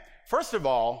saying. First of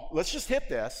all, let's just hit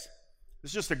this.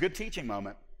 This is just a good teaching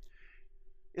moment.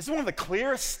 This is one of the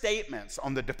clearest statements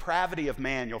on the depravity of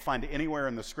man you'll find anywhere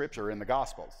in the scripture, in the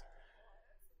Gospels.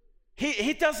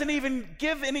 He doesn't even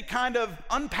give any kind of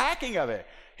unpacking of it.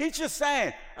 He's just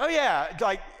saying, oh yeah,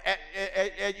 like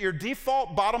at your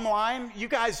default bottom line, you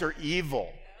guys are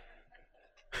evil.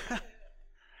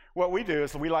 What we do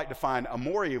is we like to find a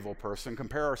more evil person,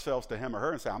 compare ourselves to him or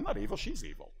her and say, I'm not evil, she's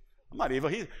evil. I'm not evil.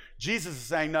 Jesus is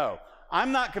saying, no,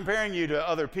 I'm not comparing you to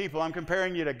other people. I'm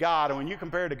comparing you to God. And when you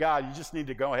compare to God, you just need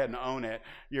to go ahead and own it.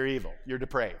 You're evil. You're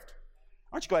depraved.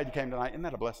 Aren't you glad you came tonight? Isn't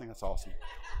that a blessing? That's awesome.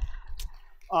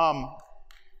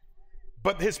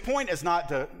 But his point is not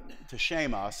to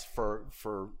shame us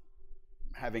for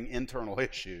having internal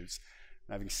issues,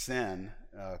 having sin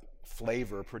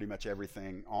flavor pretty much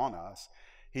everything on us.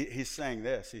 He's saying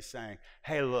this. He's saying,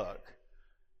 hey, look,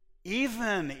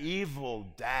 even evil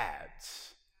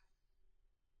dads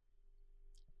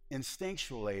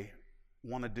instinctually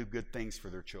want to do good things for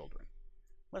their children.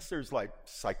 Unless there's like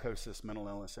psychosis, mental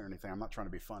illness, or anything. I'm not trying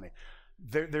to be funny.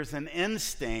 There's an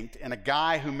instinct in a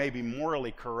guy who may be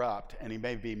morally corrupt and he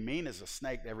may be mean as a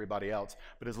snake to everybody else,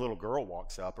 but his little girl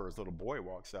walks up or his little boy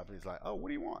walks up and he's like, oh, what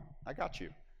do you want? I got you.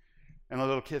 And the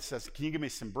little kid says, can you give me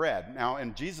some bread? Now,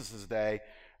 in Jesus' day,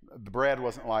 the bread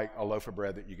wasn't like a loaf of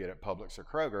bread that you get at Publix or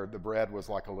Kroger. The bread was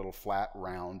like a little flat,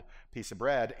 round piece of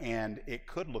bread, and it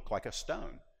could look like a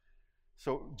stone.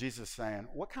 So Jesus is saying,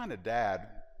 what kind of dad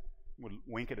would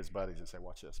wink at his buddies and say,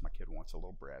 watch this, my kid wants a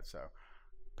little bread, so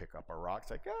pick up a rock,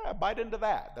 say, bite into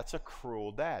that. That's a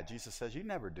cruel dad. Jesus says, you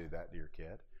never do that to your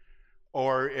kid.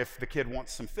 Or if the kid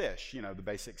wants some fish, you know, the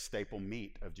basic staple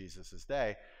meat of Jesus'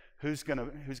 day, who's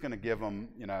gonna give him,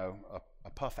 you know, a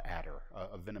puff adder,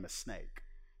 a venomous snake?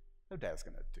 No dad's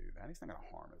going to do that. He's not going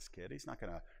to harm his kid. He's not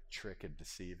going to trick and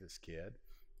deceive his kid.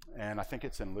 And I think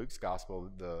it's in Luke's gospel,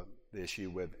 the issue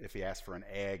with if he asks for an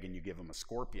egg and you give him a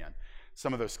scorpion.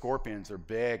 Some of those scorpions are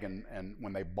big, and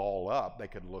when they ball up, they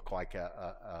could look like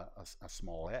a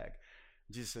small egg.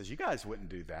 Jesus says, you guys wouldn't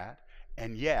do that.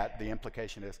 And yet, the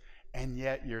implication is, and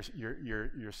yet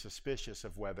you're suspicious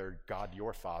of whether God,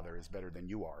 your father, is better than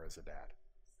you are as a dad.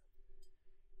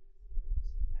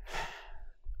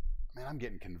 Man, I'm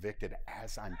getting convicted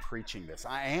as I'm preaching this.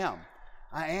 I am.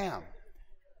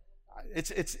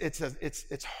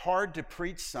 It's hard to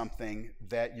preach something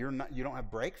that you don't have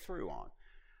breakthrough on.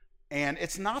 And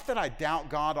it's not that I doubt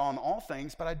God on all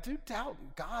things, but I do doubt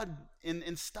God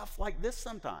in stuff like this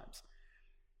sometimes.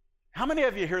 How many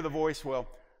of you hear the voice, well,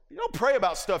 you don't pray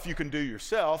about stuff you can do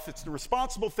yourself. It's the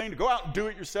responsible thing to go out and do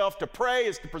it yourself. To pray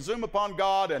is to presume upon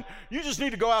God, and you just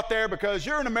need to go out there because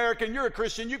you're an American, you're a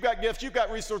Christian, you've got gifts, you've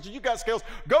got resources, you've got skills.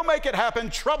 Go make it happen.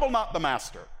 Trouble not the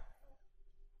master.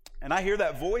 And I hear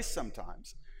that voice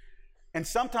sometimes. And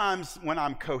sometimes when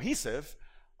I'm cohesive,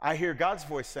 I hear God's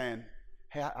voice saying,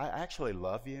 hey, I actually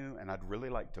love you, and I'd really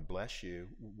like to bless you.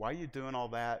 Why are you doing all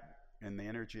that in the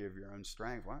energy of your own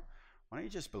strength? Why don't you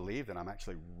just believe that I'm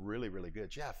actually really, really good?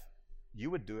 Jeff, you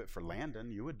would do it for Landon.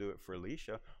 You would do it for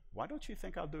Alicia. Why don't you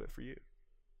think I'll do it for you?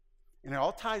 And it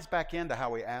all ties back into how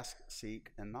we ask,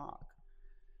 seek, and knock.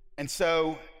 And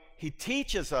so he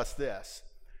teaches us this.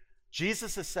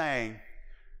 Jesus is saying,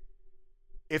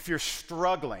 if you're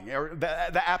struggling, or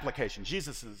the application,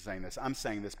 Jesus isn't saying this. I'm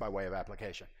saying this by way of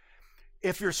application.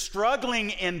 If you're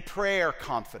struggling in prayer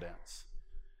confidence,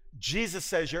 Jesus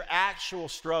says your actual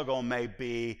struggle may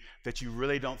be that you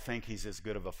really don't think he's as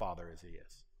good of a father as he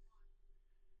is.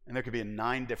 And there could be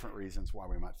 9 different reasons why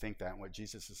we might think that. And what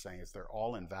Jesus is saying is they're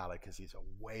all invalid because he's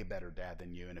a way better dad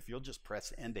than you. And if you'll just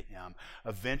press into him,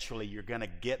 eventually you're going to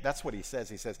get, that's what he says.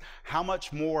 He says, how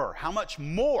much more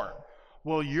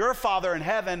will your Father in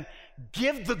heaven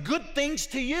give the good things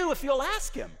to you if you'll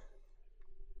ask him?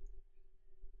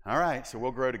 All right, so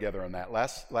we'll grow together on that.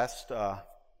 Last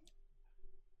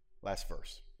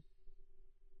verse.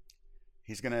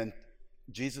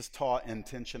 Jesus taught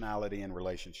intentionality in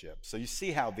relationships. So you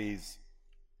see how these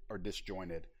are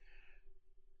disjointed.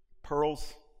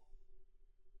 Pearls,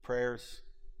 prayers,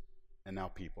 and now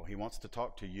people. He wants to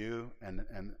talk to you and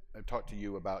talk to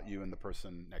you about you and the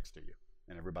person next to you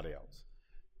and everybody else.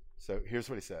 So here's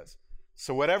what he says.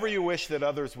 So whatever you wish that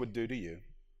others would do to you,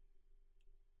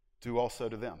 do also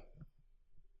to them.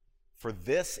 For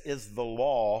this is the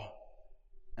law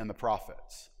and the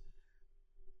prophets.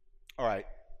 All right.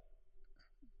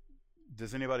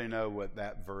 Does anybody know what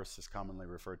that verse is commonly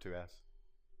referred to as?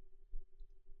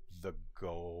 the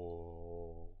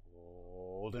golden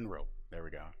rule. There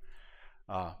we go.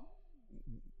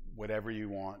 Whatever you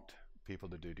want people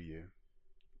to do to you,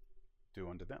 do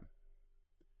unto them.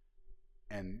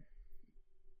 And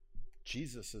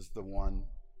Jesus is the one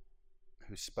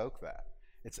who spoke that.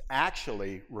 It's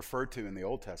actually referred to in the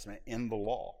Old Testament in the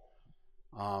law.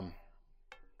 I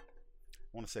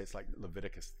want to say it's like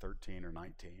Leviticus 13 or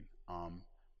 19,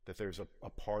 that there's a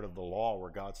part of the law where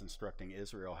God's instructing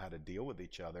Israel how to deal with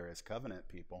each other as covenant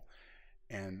people.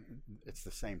 And it's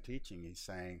the same teaching. He's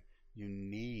saying you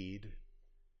need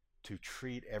to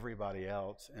treat everybody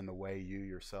else in the way you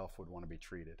yourself would want to be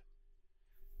treated.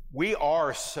 We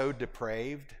are so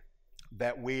depraved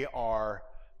that we are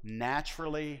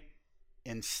naturally,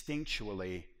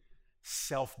 instinctually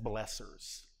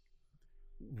self-blessers.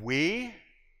 We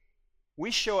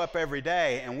show up every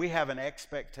day and we have an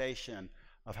expectation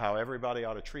of how everybody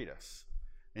ought to treat us.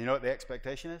 And you know what the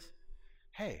expectation is?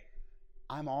 Hey,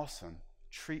 I'm awesome.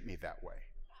 Treat me that way.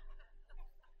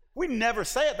 We never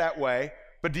say it that way,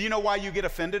 but do you know why you get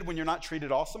offended when you're not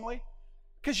treated awesomely?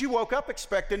 Because you woke up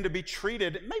expecting to be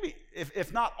treated, maybe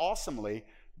if not awesomely,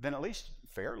 then at least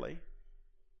fairly,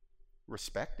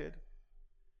 respected.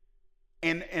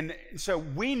 And so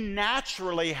we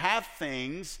naturally have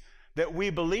things that we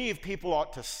believe people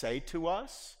ought to say to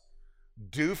us,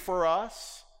 do for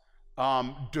us,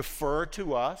 defer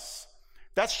to us.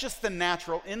 That's just the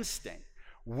natural instinct.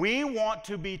 We want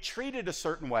to be treated a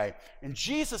certain way. And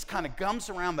Jesus kind of gums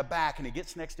around the back and he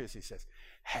gets next to us. He says,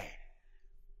 hey,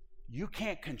 you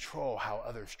can't control how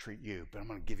others treat you, but I'm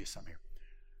going to give you something here.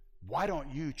 Why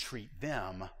don't you treat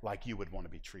them like you would want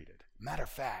to be treated? Matter of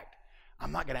fact,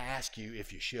 I'm not going to ask you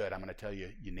if you should. I'm going to tell you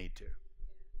you need to.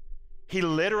 He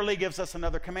literally gives us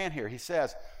another command here. He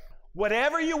says,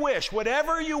 whatever you wish,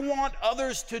 whatever you want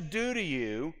others to do to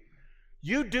you,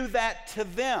 you do that to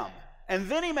them. And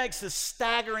then he makes this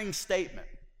staggering statement.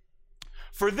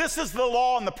 For this is the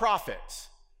law and the prophets.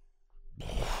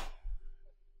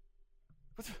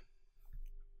 It's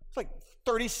like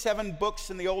 37 books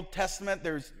in the Old Testament.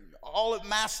 There's all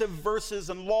massive verses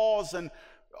and laws and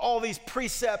all these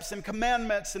precepts and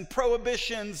commandments and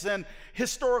prohibitions and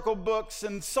historical books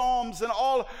and Psalms and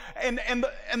all. And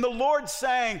the Lord's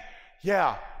saying,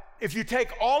 yeah, if you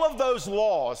take all of those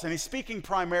laws, and he's speaking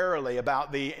primarily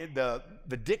about the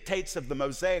dictates of the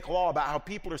Mosaic law, about how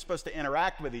people are supposed to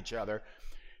interact with each other,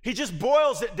 he just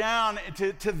boils it down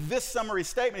to this summary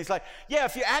statement. He's like, yeah,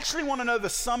 if you actually want to know the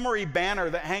summary banner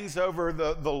that hangs over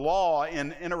the law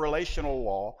in interrelational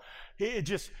law,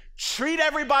 just treat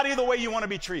everybody the way you want to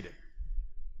be treated.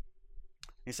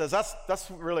 He says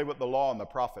that's really what the law and the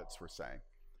prophets were saying.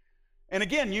 And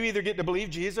again, you either get to believe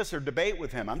Jesus or debate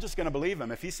with him. I'm just going to believe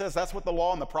him. If he says that's what the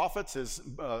law and the prophets is,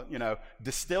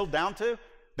 distilled down to,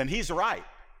 then he's right.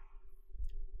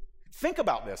 Think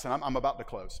about this, and I'm about to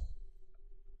close.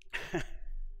 How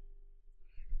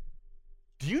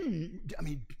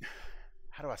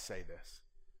do I say this?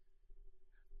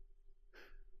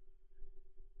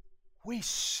 We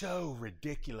so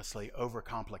ridiculously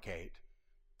overcomplicate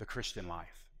the Christian life.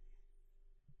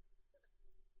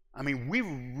 I mean, we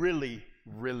really,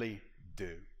 really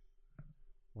do.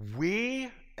 We,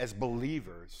 as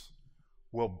believers,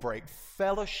 will break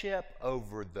fellowship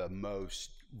over the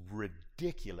most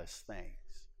ridiculous things.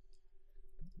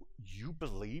 You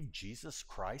believe Jesus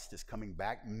Christ is coming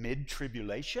back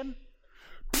mid-tribulation?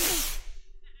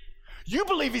 You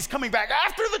believe he's coming back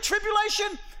after the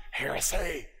tribulation?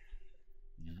 Heresy.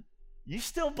 You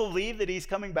still believe that he's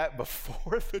coming back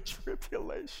before the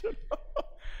tribulation?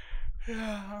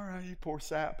 Yeah, all right, you poor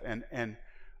sap. And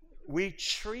we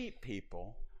treat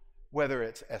people, whether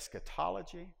it's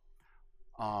eschatology.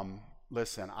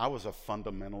 Listen, I was a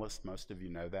fundamentalist. Most of you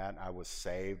know that. I was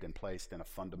saved and placed in a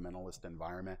fundamentalist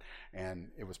environment. And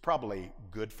it was probably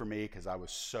good for me because I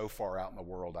was so far out in the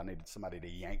world, I needed somebody to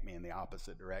yank me in the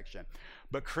opposite direction.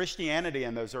 But Christianity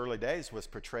in those early days was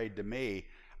portrayed to me.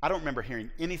 I don't remember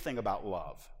hearing anything about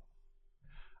love.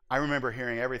 I remember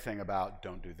hearing everything about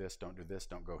don't do this, don't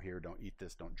go here, don't eat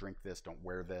this, don't drink this, don't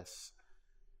wear this.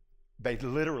 They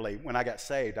literally, when I got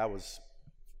saved,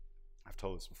 I've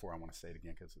told this before, I want to say it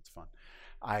again because it's fun.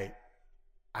 I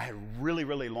had really,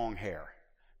 really long hair.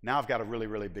 Now I've got a really,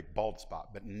 really big bald spot.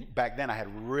 But back then I had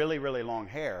really, really long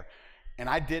hair. And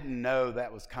I didn't know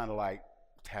that was kind of like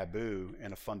taboo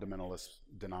in a fundamentalist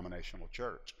denominational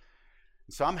church.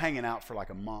 And so I'm hanging out for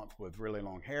like a month with really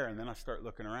long hair. And then I start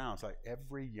looking around. It's like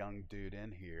every young dude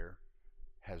in here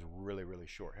has really, really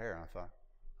short hair. And I thought,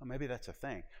 oh, maybe that's a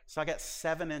thing. So I got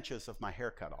 7 inches of my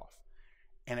hair cut off.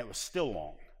 And it was still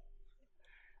long.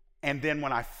 And then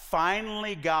when I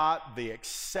finally got the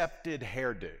accepted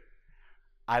hairdo,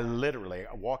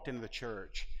 I walked into the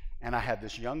church, and I had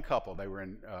this young couple. They were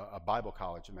in a Bible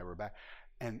college, and they were back.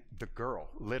 And the girl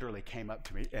literally came up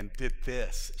to me and did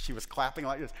this. She was clapping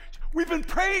like this. "We've been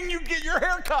praying you get your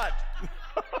hair cut."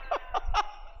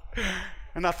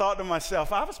 And I thought to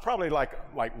myself, I was probably like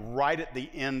right at the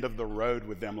end of the road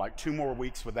with them, like 2 more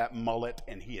weeks with that mullet,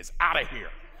 and he is out of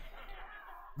here.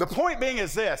 The point being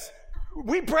is this: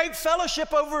 we break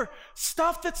fellowship over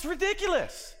stuff that's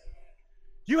ridiculous.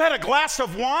 You had a glass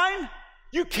of wine?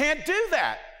 You can't do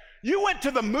that. You went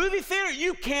to the movie theater?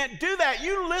 You can't do that.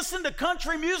 You listened to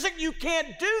country music? You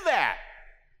can't do that.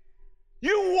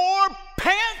 You wore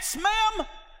pants, ma'am?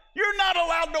 You're not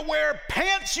allowed to wear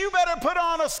pants. You better put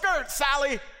on a skirt,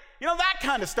 Sally. You know, that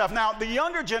kind of stuff. Now, the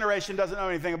younger generation doesn't know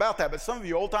anything about that, but some of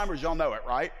you old timers, y'all know it,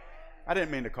 right? I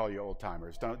didn't mean to call you old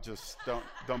timers.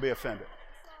 Don't be offended.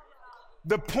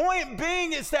 The point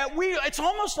being is that it's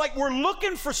almost like we're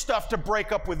looking for stuff to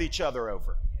break up with each other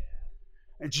over.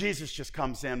 And Jesus just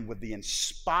comes in with the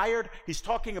inspired, he's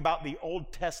talking about the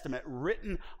Old Testament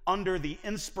written under the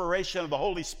inspiration of the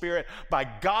Holy Spirit by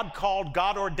God-called,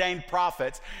 God-ordained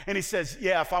prophets. And he says,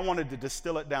 yeah, if I wanted to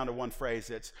distill it down to one phrase,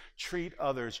 it's treat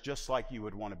others just like you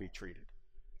would want to be treated.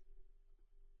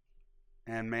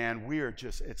 And man,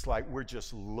 it's like we're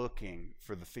just looking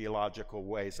for the theological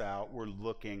ways out. We're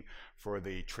looking for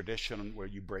the tradition where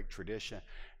you break tradition.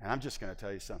 And I'm just going to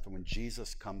tell you something. When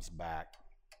Jesus comes back,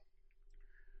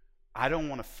 I don't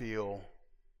want to feel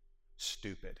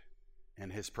stupid in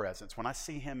his presence. When I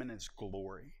see him in his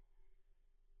glory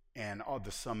and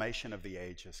the summation of the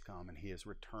age has come and he has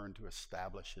returned to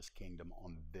establish his kingdom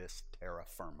on this terra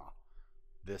firma,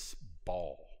 this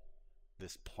ball,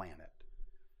 this planet,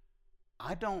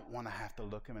 I don't want to have to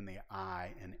look him in the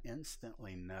eye and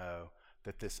instantly know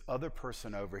that this other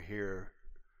person over here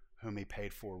whom he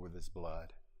paid for with his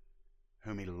blood,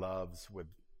 whom he loves with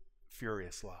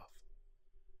furious love,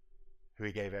 who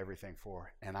he gave everything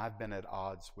for, and I've been at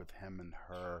odds with him and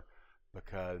her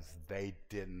because they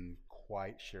didn't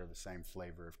quite share the same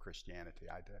flavor of Christianity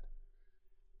I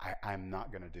did. I'm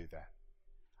not going to do that.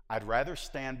 I'd rather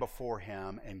stand before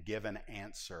him and give an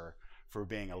answer for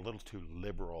being a little too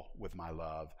liberal with my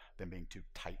love than being too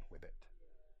tight with it.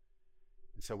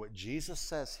 And so what Jesus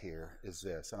says here is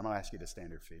this, and I'm going to ask you to stand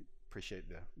to your feet. Appreciate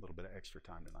the little bit of extra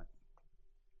time tonight.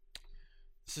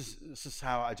 This is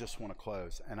how I just want to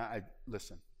close. And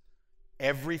listen,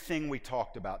 everything we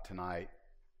talked about tonight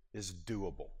is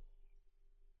doable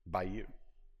by you.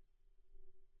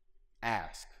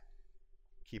 Ask.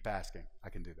 Keep asking. I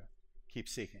can do that. Keep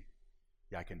seeking.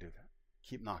 Yeah, I can do that.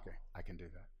 Keep knocking. I can do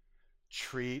that.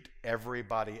 Treat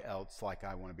everybody else like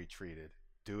I want to be treated.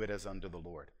 Do it as unto the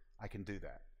Lord. I can do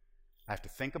that. I have to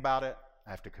think about it. I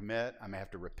have to commit. I may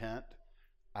have to repent.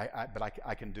 But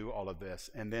I can do all of this.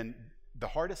 And then the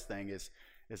hardest thing is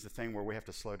the thing where we have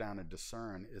to slow down and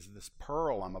discern. Is this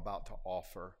pearl I'm about to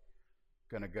offer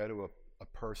going to go to a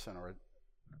person or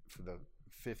for the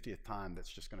 50th time that's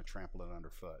just going to trample it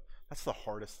underfoot? That's the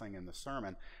hardest thing in the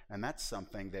sermon. And that's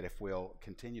something that if we'll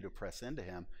continue to press into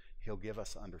him, he'll give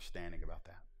us understanding about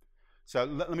that. So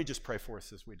let me just pray for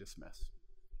us as we dismiss.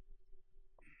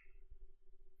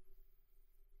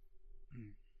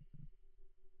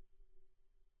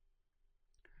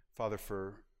 Father,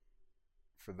 for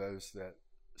those that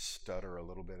stutter a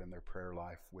little bit in their prayer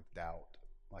life with doubt,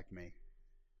 like me,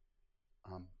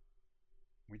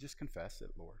 we just confess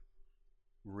it, Lord.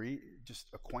 Just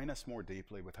acquaint us more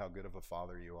deeply with how good of a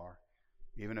Father you are.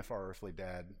 Even if our earthly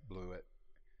dad blew it,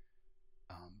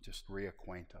 just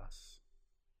reacquaint us.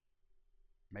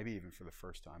 Maybe even for the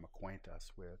first time, acquaint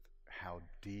us with how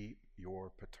deep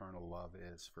your paternal love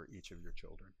is for each of your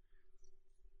children.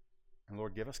 And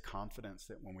Lord, give us confidence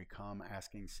that when we come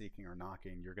asking, seeking, or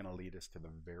knocking, you're going to lead us to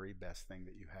the very best thing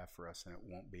that you have for us, and it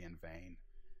won't be in vain.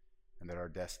 And that our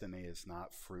destiny is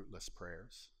not fruitless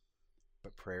prayers,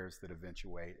 but prayers that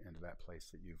eventuate into that place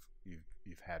that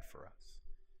you've had for us.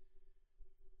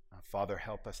 Father,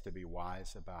 help us to be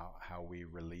wise about how we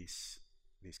release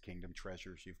these kingdom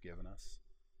treasures you've given us.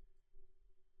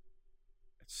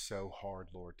 It's so hard,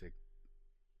 Lord,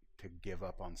 to give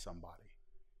up on somebody.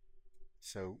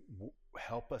 So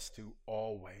help us to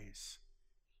always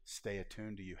stay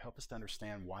attuned to you. Help us to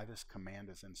understand why this command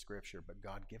is in Scripture. But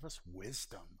God, give us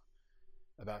wisdom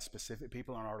about specific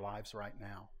people in our lives right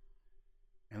now.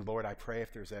 And Lord, I pray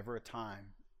if there's ever a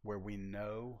time where we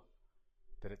know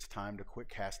that it's time to quit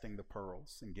casting the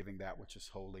pearls and giving that which is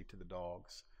holy to the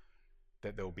dogs,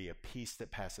 that there'll be a peace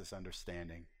that passes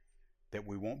understanding, that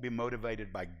we won't be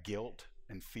motivated by guilt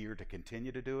and fear to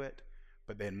continue to do it,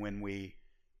 but then when we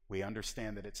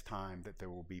understand that it's time, that there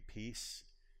will be peace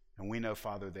And we know,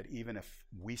 Father, that even if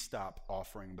we stop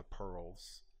offering the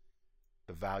pearls,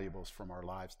 the valuables from our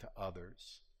lives to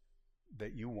others,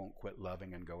 that you won't quit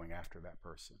loving and going after that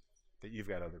person, that you've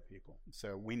got other people.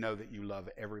 So we know that you love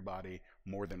everybody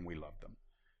more than we love them.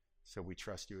 So we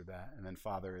trust you with that. And then,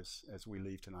 Father, as we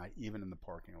leave tonight, even in the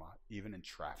parking lot, even in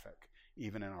traffic,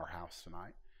 even in our house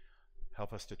tonight,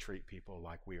 help us to treat people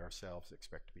like we ourselves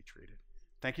expect to be treated.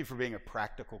 Thank you for being a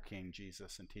practical King,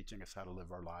 Jesus, and teaching us how to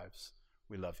live our lives.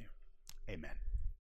 We love you. Amen.